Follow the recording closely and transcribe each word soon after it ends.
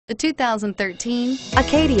The 2013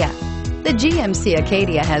 Acadia. The GMC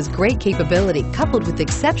Acadia has great capability coupled with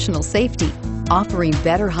exceptional safety, offering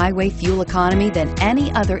better highway fuel economy than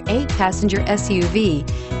any other 8-passenger SUV,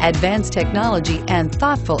 advanced technology, and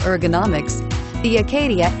thoughtful ergonomics. The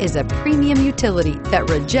Acadia is a premium utility that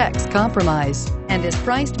rejects compromise and is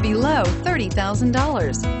priced below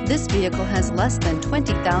 $30,000. This vehicle has less than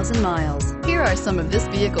 20,000 miles. Here are some of this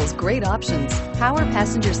vehicle's great options: power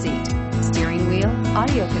passenger seat, steering wheel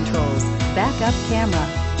audio controls, backup camera,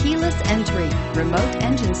 keyless entry, remote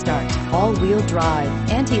engine start, all-wheel drive,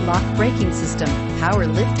 anti-lock braking system, power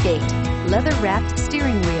lift gate, leather-wrapped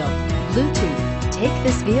steering wheel, Bluetooth. Take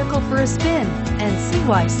this vehicle for a spin and see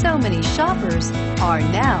why so many shoppers are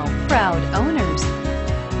now proud owners.